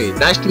 Skamori.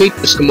 Nice to meet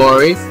you,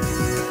 Skamori.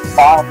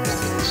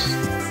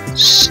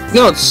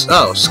 No, it's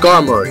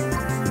Skarmory.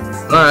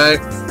 Alright.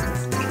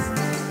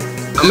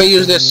 I'm gonna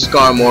use this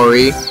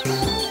Skarmory.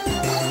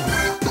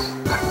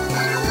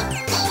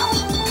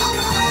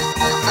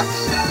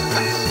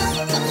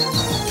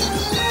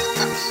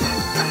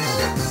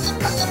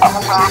 I'm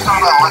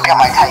gonna look at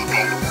my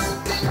typing.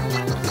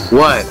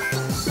 What?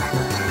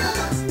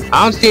 I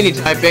don't see any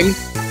typing.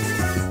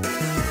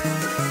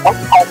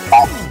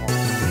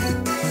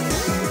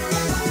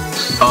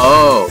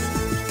 Oh.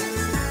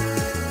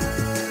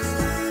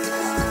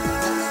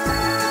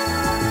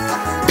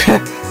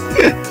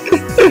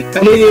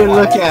 I didn't even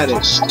look at it.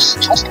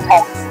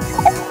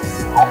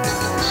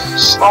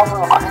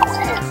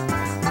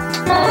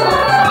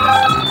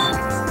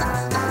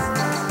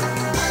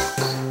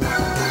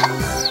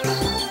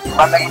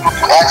 I'm making you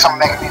 2X, I'm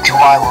making you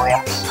 2Y,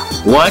 William.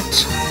 What?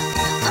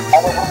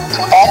 I'm making you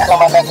 2X, I'm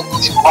making you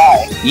 2Y.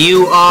 You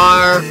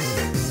are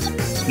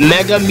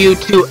Mega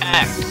Mewtwo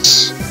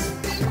X.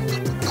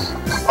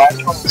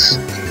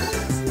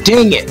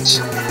 Dang it.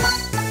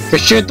 For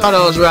sure thought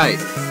I was right.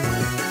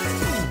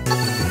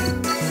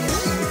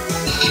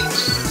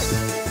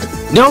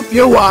 Nope,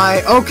 you're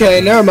Y.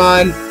 Okay, never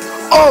mind.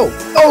 Oh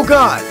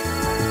god.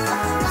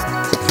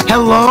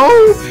 Hello?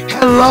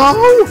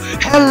 Hello?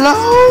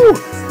 Hello?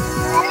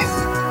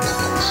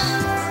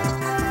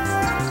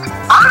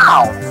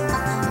 Ow!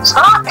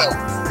 Stop it!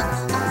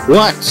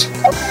 What?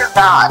 Oh dear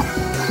God.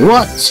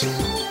 What?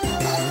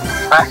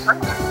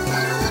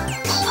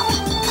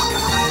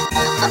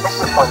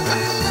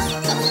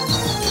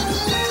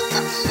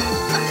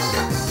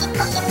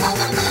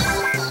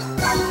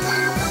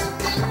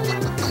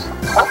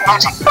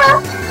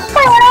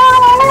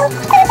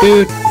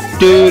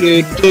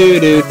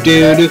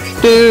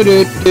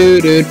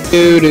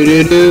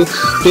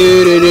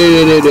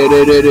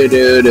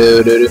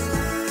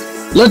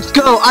 Let's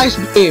go, Ice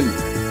Beam!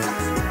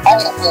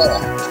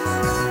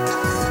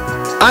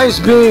 Ice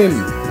beam!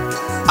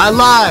 I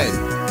lied!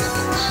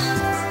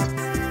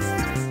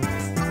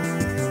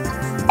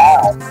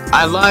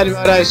 I lied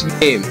about ice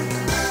beam.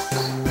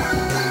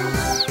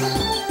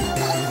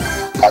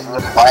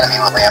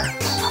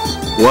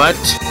 What?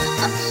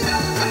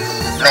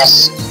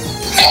 Miss.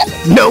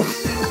 Nope.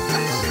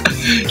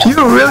 You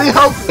were really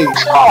hoping.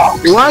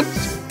 What?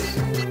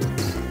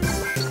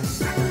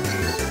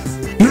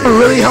 You were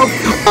really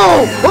hoping.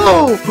 Oh!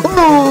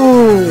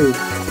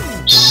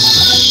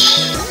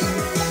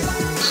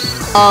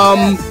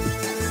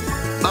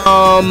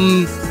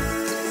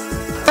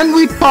 Can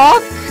we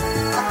talk?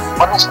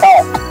 What is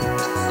that?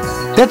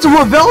 That's a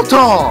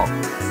Waveltal!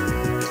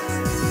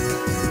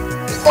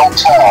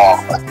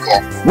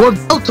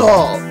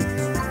 Waveltal!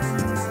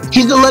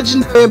 He's the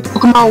legendary in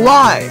Pokemon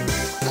Y!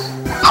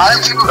 How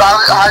did you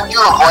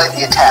avoid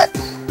the attack?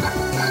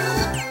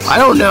 I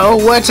don't know.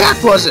 What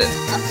attack was it?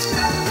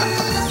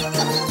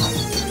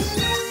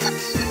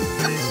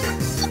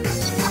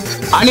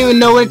 I don't even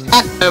know what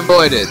attack I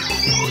avoided.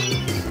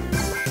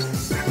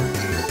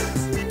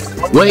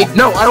 Wait,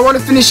 no, I don't want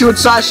to finish you with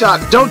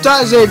Psyshock. Don't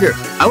die, Xavier.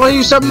 I want to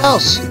use something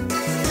else.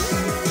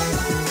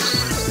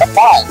 I'm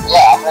fine.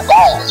 Yeah, I'm gonna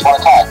die. It's one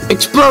attack.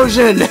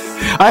 Explosion!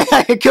 I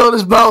killed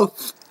us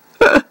both.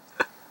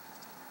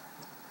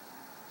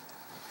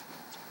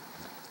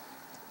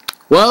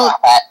 Well,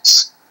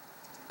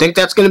 think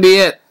that's gonna be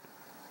it.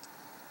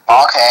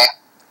 Okay.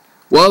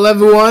 Well,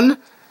 everyone,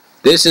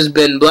 this has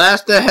been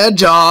Blast the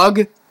Hedgehog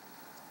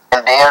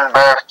And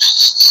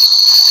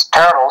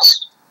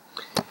DemonsBirth72.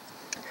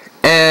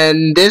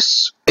 and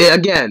this,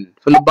 again,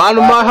 from the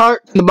bottom of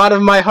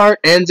my heart,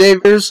 and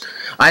Xavier's,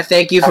 I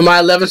thank you for my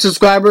 11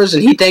 subscribers,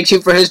 and he thanks you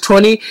for his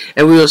 20,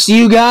 and we will see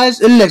you guys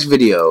in the next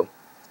video.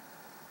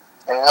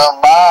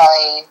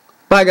 Goodbye.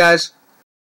 Bye, guys.